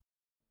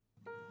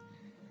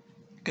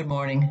Good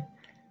morning.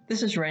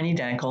 This is Rainey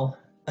Dankel,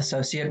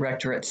 Associate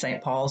Rector at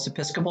St. Paul's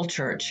Episcopal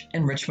Church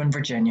in Richmond,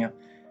 Virginia,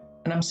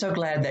 and I'm so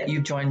glad that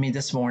you've joined me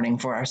this morning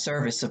for our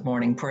service of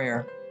morning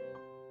prayer.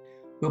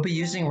 We'll be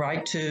using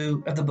Rite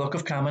 2 of the Book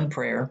of Common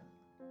Prayer,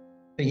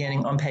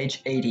 beginning on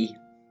page 80.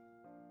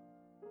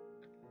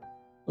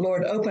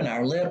 Lord, open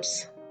our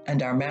lips,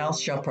 and our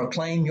mouths shall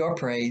proclaim your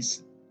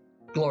praise.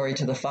 Glory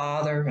to the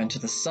Father, and to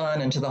the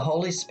Son, and to the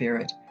Holy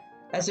Spirit,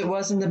 as it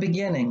was in the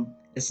beginning,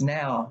 is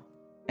now,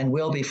 and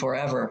will be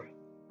forever.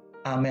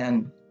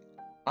 Amen.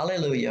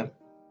 Alleluia.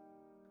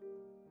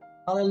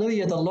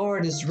 Alleluia, the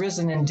Lord is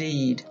risen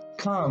indeed.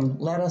 Come,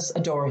 let us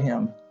adore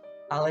him.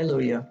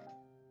 Alleluia.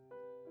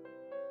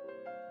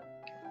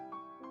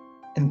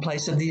 In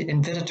place of the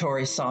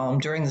invitatory psalm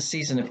during the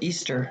season of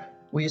Easter,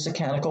 we use a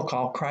canticle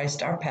called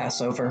Christ Our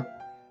Passover,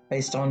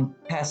 based on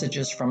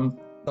passages from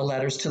the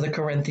letters to the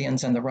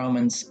Corinthians and the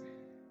Romans.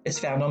 It's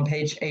found on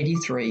page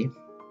 83.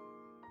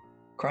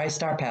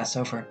 Christ Our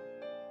Passover.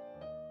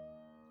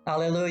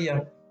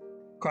 Alleluia.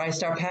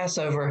 Christ our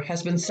Passover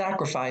has been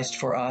sacrificed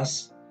for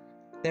us.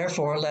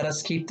 Therefore, let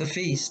us keep the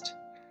feast,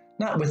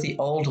 not with the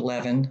old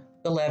leaven,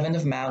 the leaven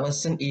of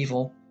malice and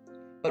evil,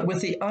 but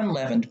with the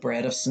unleavened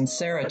bread of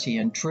sincerity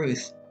and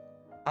truth.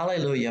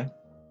 Alleluia.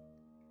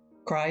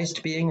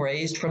 Christ, being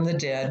raised from the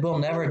dead, will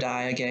never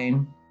die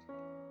again.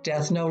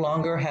 Death no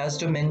longer has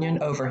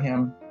dominion over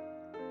him.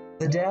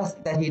 The death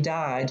that he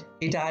died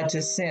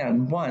to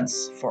sin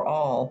once for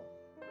all.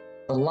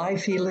 The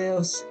life he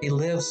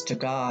lives to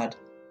God.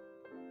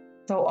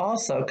 So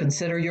also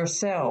consider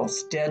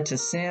yourselves dead to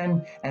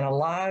sin and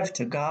alive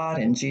to God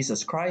in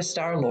Jesus Christ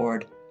our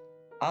Lord.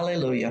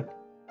 Alleluia.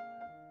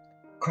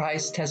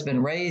 Christ has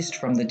been raised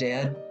from the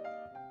dead,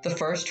 the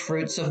first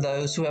fruits of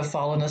those who have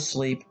fallen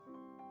asleep.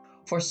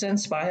 For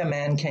since by a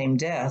man came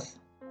death,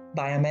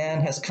 by a man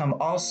has come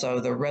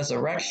also the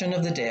resurrection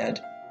of the dead.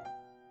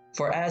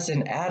 For as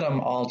in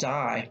Adam all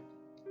die,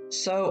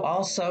 so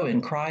also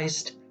in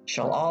Christ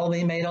shall all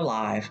be made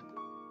alive.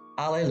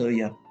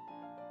 Alleluia.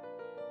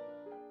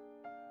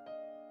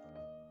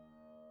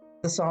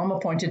 The psalm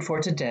appointed for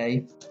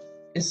today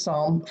is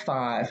Psalm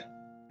 5,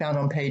 found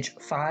on page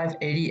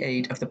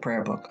 588 of the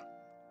prayer book.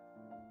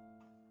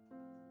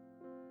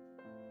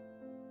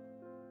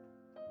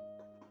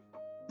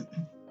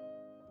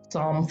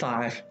 Psalm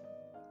 5.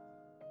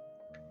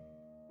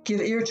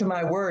 Give ear to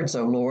my words,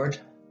 O Lord.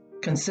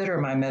 Consider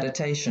my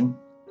meditation.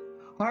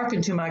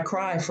 Hearken to my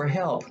cry for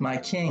help, my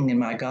King and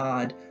my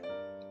God,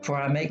 for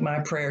I make my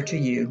prayer to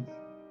you.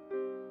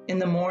 In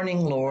the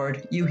morning,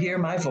 Lord, you hear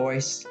my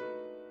voice.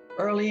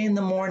 Early in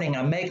the morning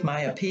I make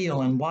my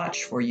appeal and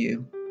watch for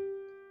you.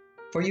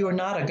 For you are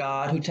not a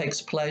God who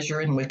takes pleasure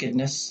in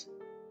wickedness,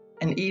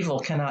 and evil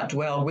cannot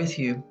dwell with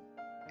you.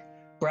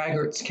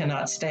 Braggarts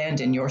cannot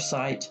stand in your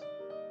sight.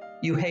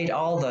 You hate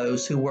all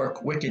those who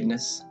work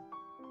wickedness.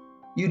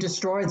 You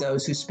destroy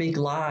those who speak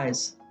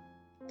lies.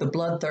 The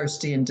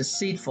bloodthirsty and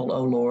deceitful,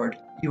 O Lord,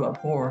 you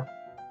abhor.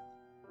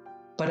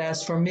 But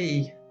as for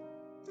me,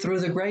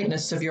 through the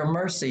greatness of your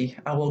mercy,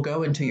 I will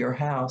go into your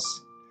house.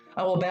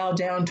 I will bow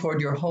down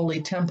toward your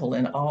holy temple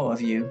in awe of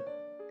you.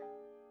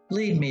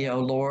 Lead me, O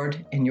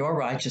Lord, in your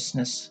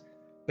righteousness,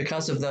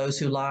 because of those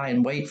who lie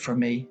in wait for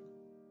me.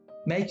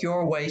 Make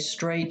your way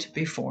straight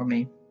before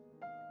me.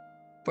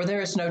 For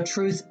there is no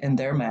truth in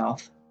their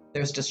mouth.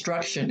 There's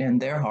destruction in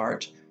their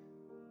heart.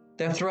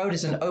 Their throat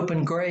is an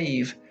open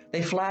grave.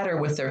 They flatter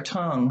with their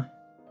tongue.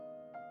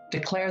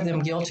 Declare them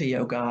guilty,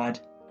 O God.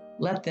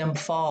 Let them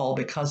fall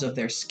because of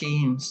their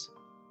schemes.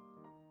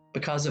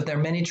 Because of their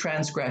many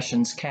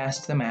transgressions,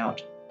 cast them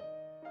out,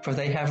 for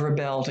they have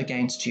rebelled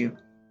against you.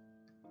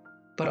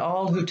 But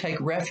all who take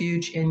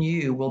refuge in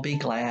you will be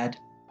glad.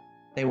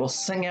 They will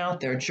sing out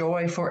their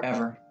joy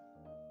forever.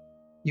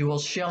 You will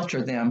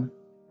shelter them,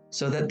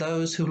 so that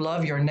those who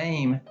love your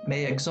name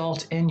may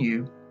exult in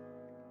you.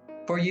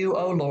 For you,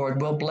 O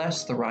Lord, will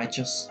bless the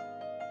righteous.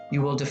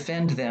 You will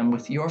defend them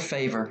with your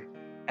favor,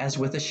 as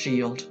with a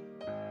shield.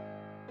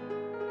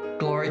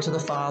 Glory to the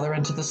Father,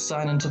 and to the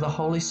Son, and to the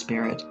Holy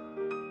Spirit,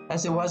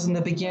 as it was in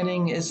the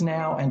beginning, is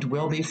now, and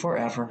will be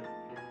forever.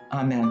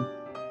 Amen.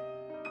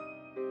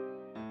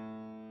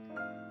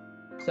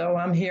 So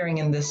I'm hearing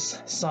in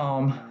this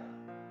psalm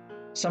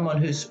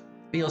someone who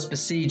feels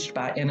besieged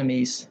by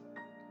enemies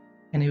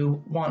and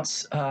who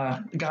wants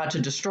God to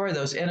destroy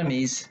those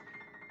enemies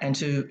and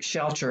to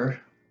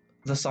shelter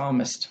the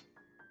psalmist.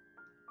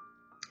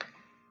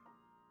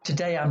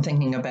 Today I'm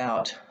thinking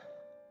about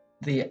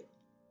the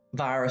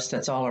virus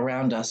that's all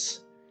around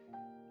us.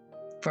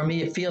 For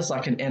me, it feels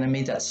like an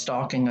enemy that's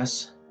stalking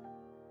us,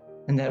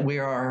 and that we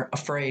are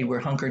afraid. We're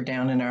hunkered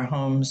down in our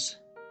homes.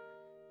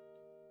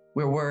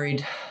 We're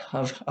worried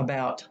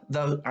about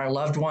our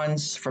loved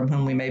ones from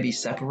whom we may be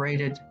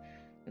separated,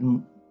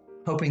 and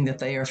hoping that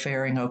they are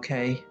faring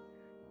okay.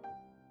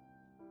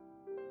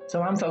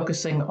 So I'm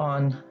focusing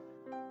on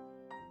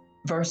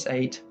verse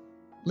 8.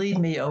 Lead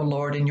me, O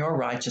Lord, in your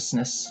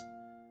righteousness,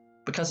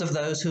 because of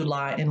those who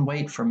lie in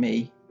wait for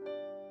me.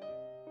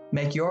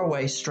 Make your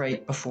way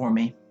straight before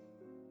me.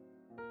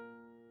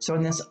 So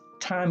in this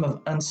time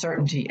of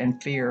uncertainty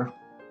and fear,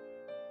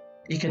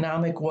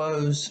 economic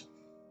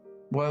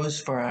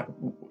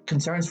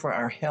concerns for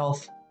our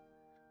health.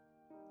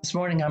 This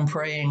morning I'm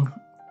praying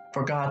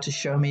for God to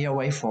show me a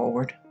way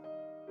forward.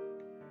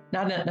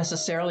 Not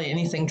necessarily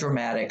anything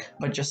dramatic,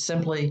 but just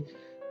simply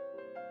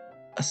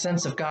a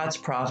sense of God's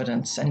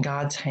providence and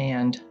God's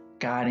hand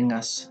guiding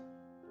us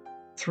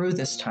through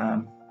this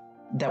time,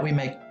 that we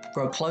may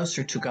grow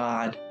closer to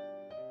God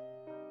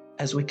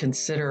as we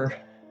consider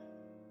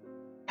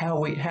how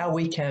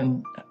we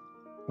can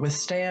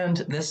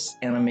withstand this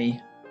enemy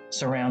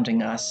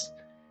surrounding us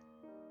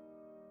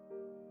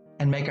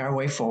and make our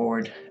way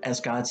forward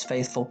as God's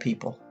faithful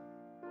people.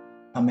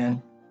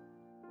 Amen.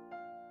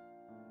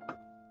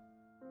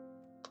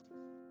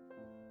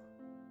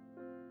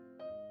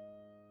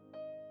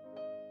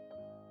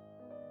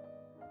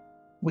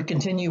 We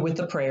continue with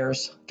the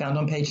prayers found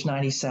on page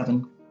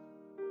 97.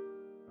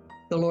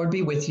 The Lord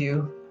be with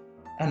you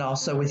and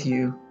also with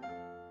you.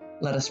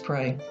 Let us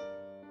pray.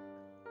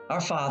 Our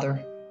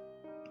Father,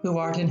 who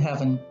art in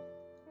heaven,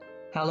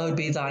 hallowed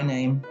be thy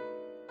name.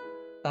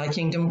 Thy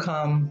kingdom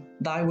come,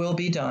 thy will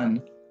be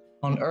done,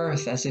 on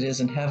earth as it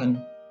is in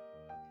heaven.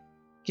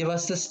 Give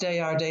us this day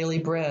our daily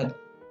bread,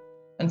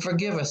 and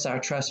forgive us our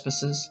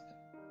trespasses,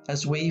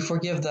 as we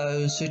forgive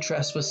those who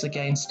trespass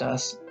against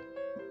us.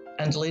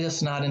 And lead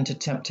us not into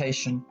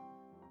temptation,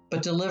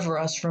 but deliver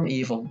us from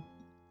evil.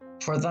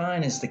 For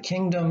thine is the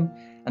kingdom,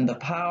 and the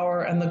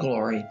power, and the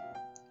glory,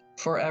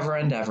 forever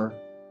and ever.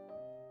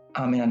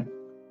 Amen.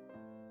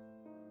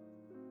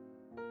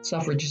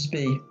 Suffrages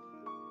B.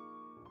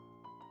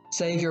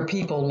 Save your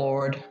people,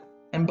 Lord,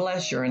 and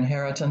bless your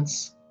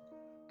inheritance.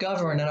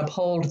 Govern and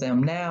uphold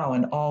them now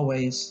and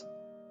always.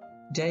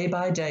 Day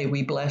by day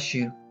we bless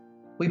you.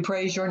 We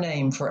praise your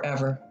name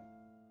forever.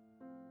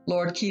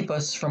 Lord, keep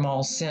us from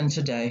all sin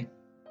today.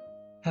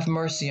 Have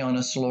mercy on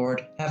us,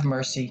 Lord, have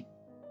mercy.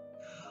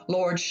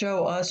 Lord,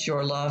 show us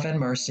your love and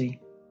mercy,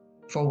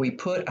 for we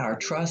put our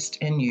trust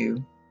in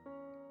you.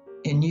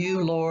 In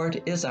you,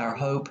 Lord, is our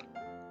hope,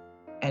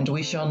 and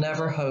we shall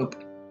never hope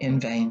in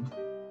vain.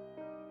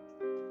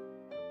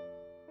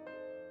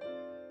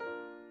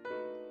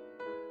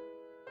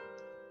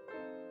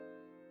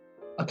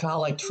 A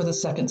collect for the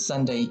second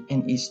Sunday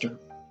in Easter.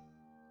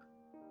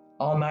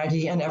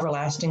 Almighty and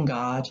everlasting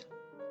God,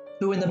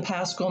 who in the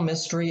Paschal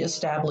mystery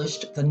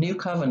established the new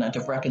covenant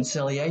of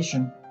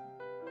reconciliation,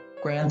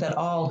 grant that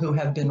all who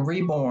have been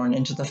reborn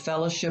into the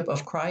fellowship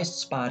of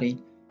Christ's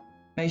body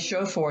may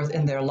show forth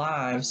in their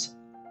lives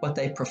what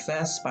they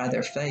profess by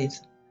their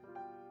faith.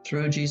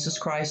 Through Jesus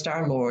Christ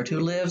our Lord, who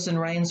lives and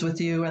reigns with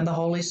you and the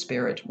Holy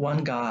Spirit,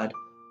 one God,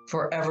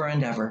 forever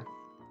and ever.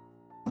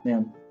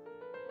 Amen.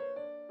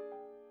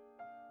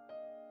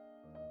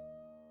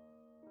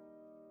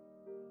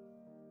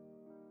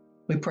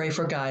 We pray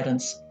for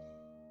guidance.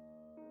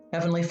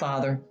 Heavenly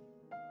Father,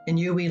 in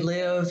you we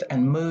live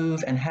and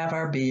move and have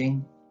our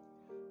being.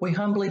 We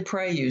humbly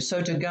pray you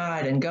so to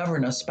guide and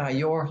govern us by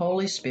your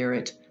Holy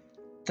Spirit,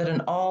 that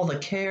in all the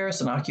cares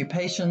and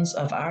occupations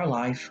of our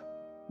life,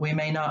 we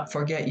may not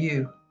forget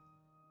you,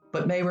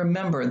 but may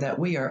remember that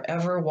we are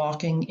ever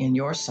walking in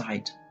your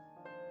sight.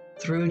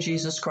 Through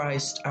Jesus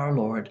Christ our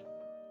Lord.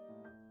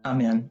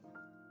 Amen.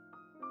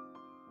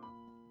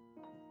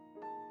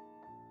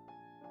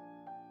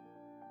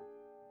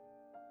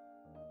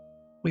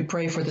 We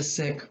pray for the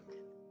sick.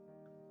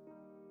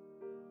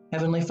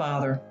 Heavenly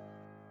Father,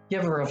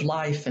 giver of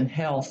life and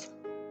health,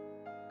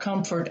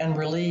 comfort and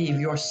relieve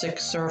your sick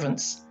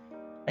servants,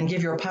 and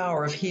give your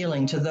power of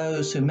healing to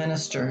those who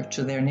minister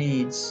to their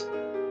needs,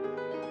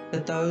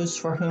 that those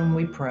for whom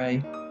we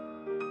pray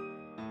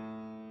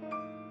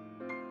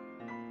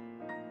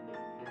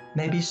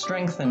may be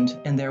strengthened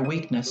in their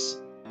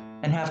weakness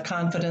and have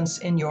confidence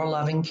in your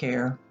loving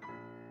care.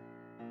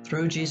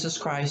 Through Jesus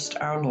Christ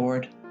our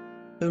Lord,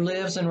 who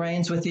lives and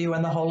reigns with you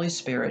and the Holy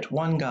Spirit,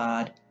 one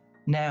God,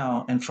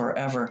 now and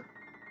forever.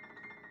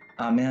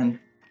 Amen.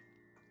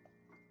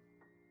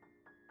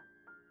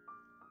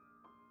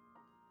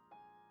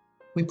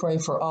 We pray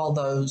for all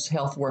those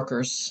health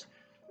workers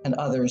and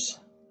others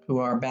who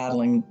are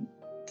battling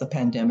the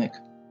pandemic.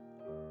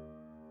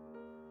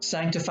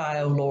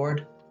 Sanctify, O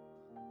Lord,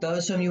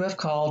 those whom you have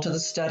called to the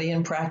study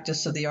and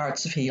practice of the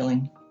arts of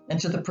healing and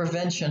to the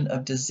prevention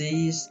of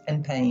disease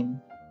and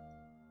pain.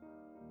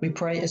 We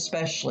pray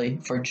especially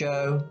for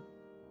Joe,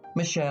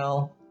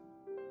 Michelle,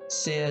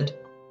 Sid,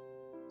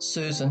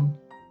 Susan,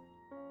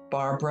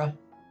 Barbara,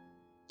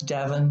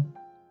 Devin,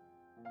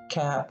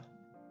 Cap,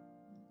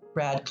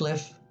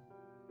 Radcliffe,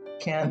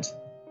 Kent,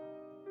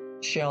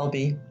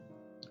 Shelby,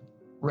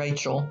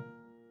 Rachel,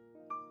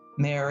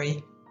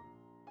 Mary,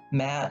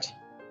 Matt,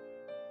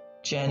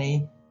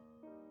 Jenny,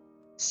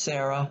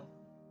 Sarah,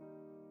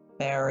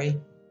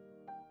 Barry,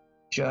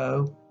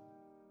 Joe,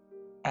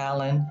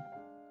 Alan,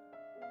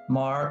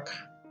 Mark,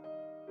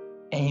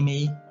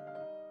 Amy,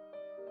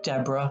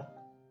 Deborah,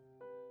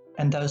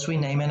 and those we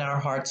name in our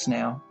hearts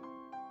now.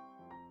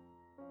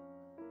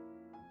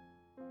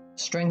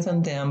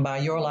 Strengthen them by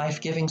your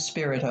life-giving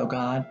Spirit, O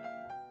God,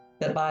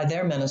 that by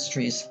their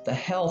ministries the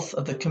health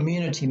of the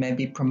community may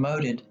be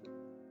promoted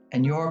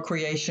and your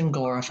creation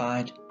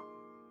glorified.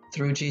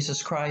 Through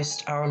Jesus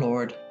Christ our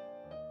Lord.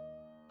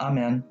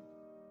 Amen.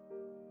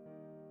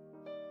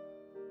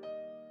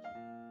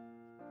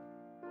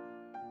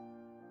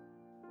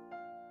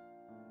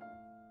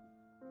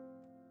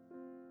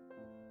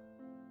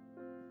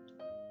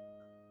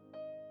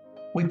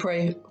 We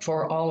pray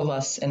for all of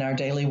us in our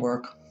daily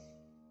work.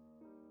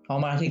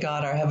 Almighty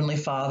God, our Heavenly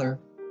Father,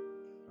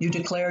 you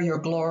declare your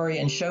glory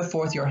and show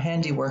forth your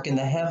handiwork in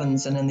the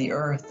heavens and in the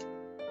earth.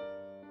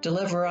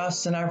 Deliver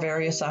us in our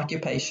various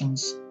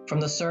occupations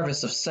from the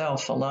service of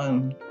self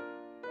alone,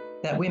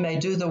 that we may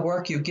do the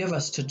work you give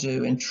us to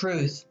do in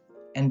truth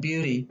and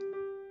beauty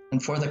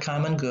and for the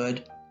common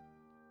good,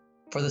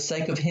 for the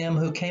sake of him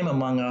who came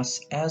among us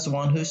as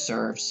one who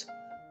serves,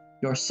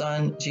 your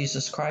Son,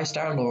 Jesus Christ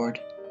our Lord,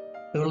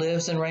 who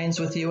lives and reigns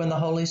with you in the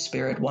Holy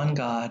Spirit, one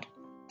God,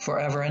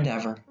 forever and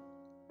ever.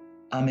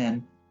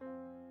 Amen.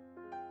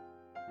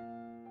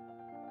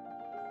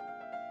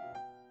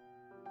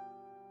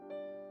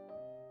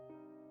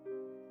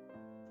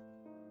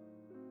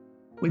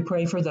 We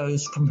pray for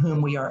those from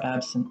whom we are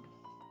absent.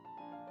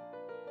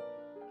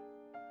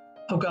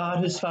 O God,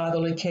 whose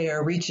fatherly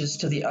care reaches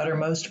to the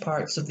uttermost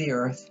parts of the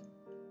earth,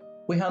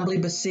 we humbly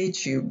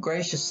beseech you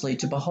graciously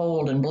to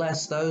behold and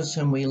bless those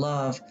whom we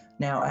love,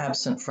 now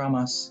absent from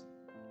us.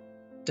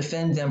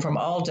 Defend them from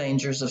all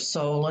dangers of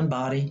soul and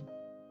body,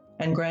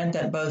 and grant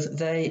that both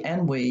they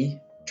and we,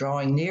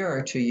 drawing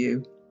nearer to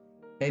you,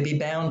 may be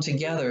bound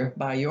together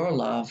by your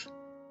love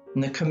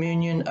in the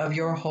communion of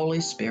your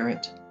Holy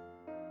Spirit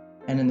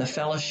and in the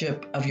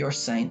fellowship of your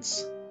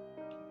saints.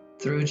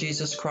 Through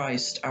Jesus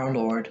Christ our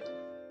Lord.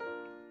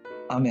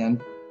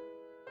 Amen.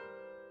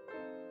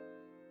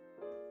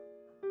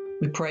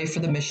 We pray for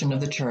the mission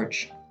of the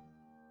Church.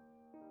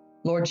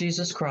 Lord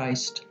Jesus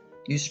Christ,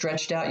 you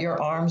stretched out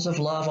your arms of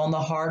love on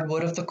the hard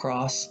wood of the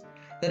cross,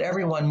 that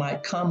everyone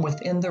might come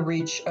within the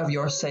reach of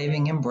your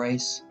saving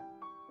embrace.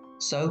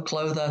 So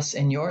clothe us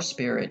in your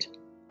Spirit,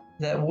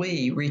 that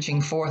we,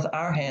 reaching forth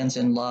our hands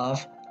in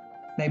love,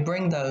 may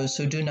bring those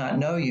who do not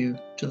know you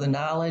to the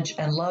knowledge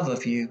and love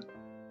of you,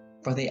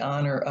 for the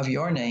honor of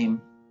your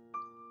name.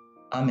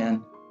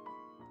 Amen.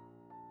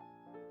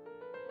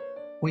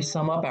 We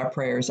sum up our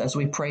prayers as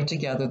we pray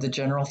together the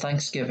general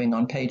thanksgiving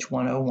on page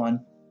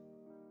 101.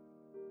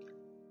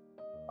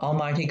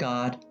 Almighty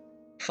God,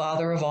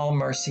 Father of all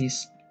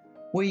mercies,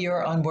 we,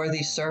 your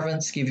unworthy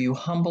servants, give you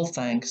humble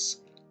thanks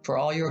for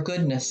all your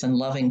goodness and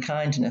loving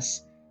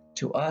kindness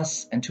to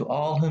us and to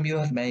all whom you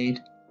have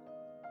made.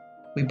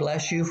 We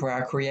bless you for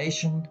our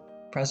creation,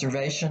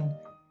 preservation,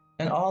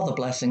 and all the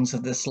blessings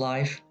of this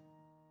life,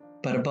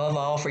 but above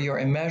all for your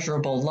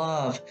immeasurable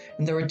love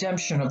and the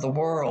redemption of the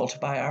world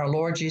by our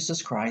Lord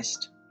Jesus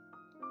Christ,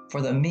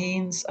 for the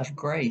means of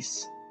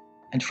grace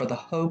and for the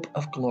hope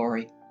of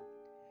glory.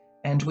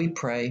 And we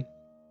pray,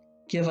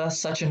 give us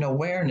such an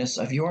awareness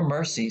of your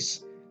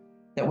mercies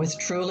that with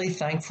truly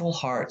thankful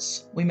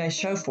hearts we may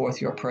show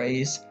forth your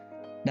praise,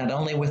 not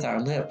only with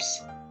our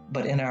lips,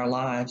 but in our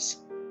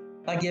lives,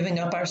 by giving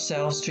up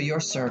ourselves to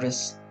your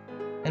service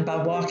and by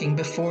walking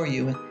before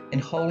you in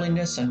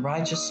holiness and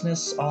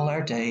righteousness all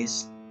our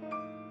days.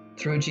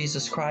 Through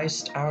Jesus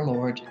Christ our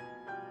Lord,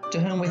 to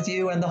whom with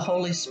you and the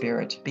Holy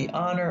Spirit be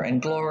honor and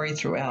glory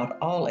throughout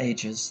all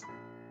ages.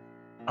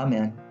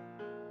 Amen.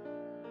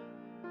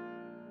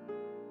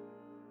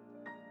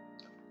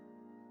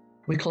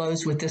 We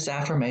close with this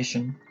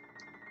affirmation.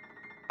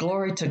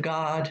 Glory to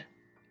God,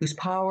 whose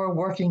power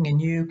working in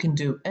you can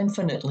do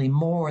infinitely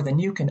more than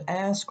you can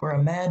ask or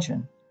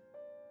imagine.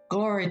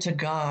 Glory to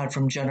God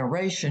from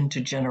generation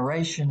to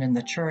generation in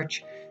the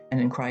Church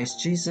and in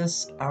Christ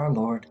Jesus our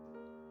Lord.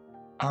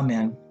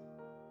 Amen.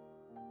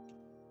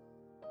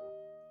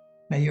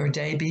 May your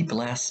day be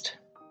blessed.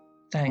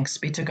 Thanks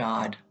be to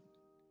God.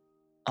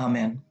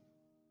 Amen.